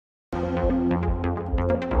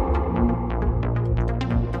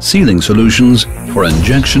sealing solutions for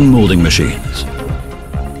injection molding machines.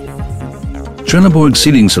 Trelleborg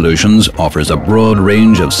Sealing Solutions offers a broad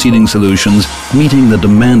range of sealing solutions meeting the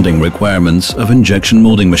demanding requirements of injection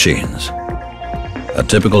molding machines. A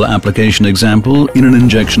typical application example in an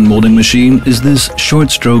injection molding machine is this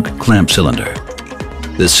short-stroke clamp cylinder.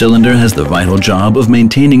 This cylinder has the vital job of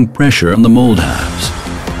maintaining pressure on the mold halves.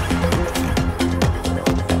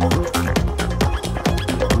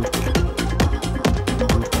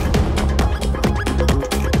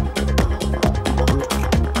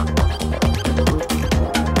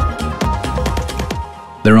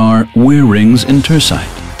 There are wear rings in tersite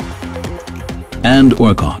and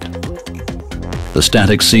Orcot. The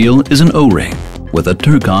static seal is an O-ring with a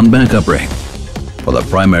Turcon backup ring. For the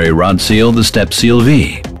primary rod seal, the Step Seal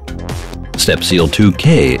V. Step Seal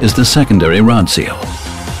 2K is the secondary rod seal.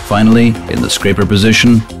 Finally, in the scraper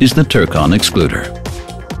position is the Turcon excluder.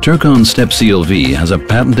 Turcon Step Seal V has a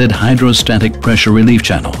patented hydrostatic pressure relief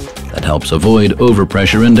channel that helps avoid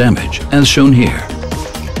overpressure and damage, as shown here.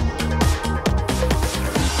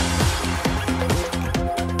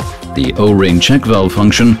 The O-ring check valve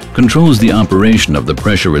function controls the operation of the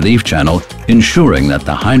pressure relief channel, ensuring that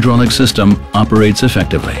the hydraulic system operates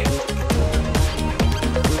effectively.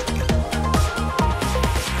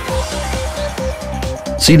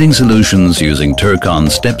 Sealing solutions using Turcon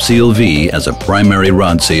Step Seal V as a primary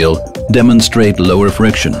rod seal demonstrate lower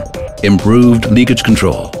friction, improved leakage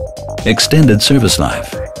control, extended service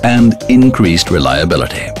life, and increased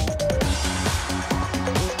reliability.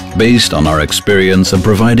 Based on our experience of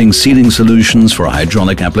providing sealing solutions for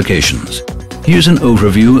hydraulic applications, here's an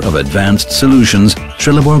overview of advanced solutions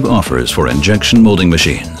Trelleborg offers for injection molding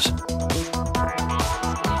machines.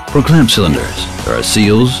 For clamp cylinders, there are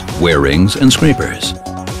seals, wear rings, and scrapers.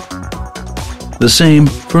 The same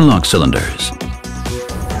for lock cylinders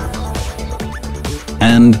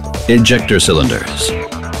and ejector cylinders.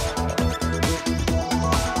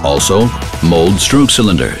 Also, mold stroke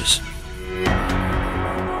cylinders.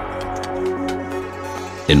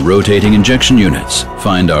 In rotating injection units,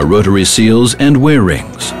 find our rotary seals and wear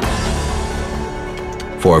rings.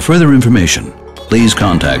 For further information, please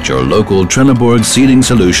contact your local Trelleborg Sealing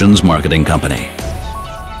Solutions marketing company.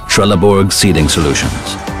 Trelleborg Sealing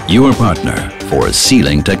Solutions, your partner for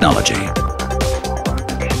sealing technology.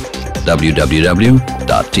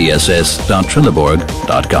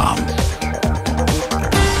 www.tss.trelleborg.com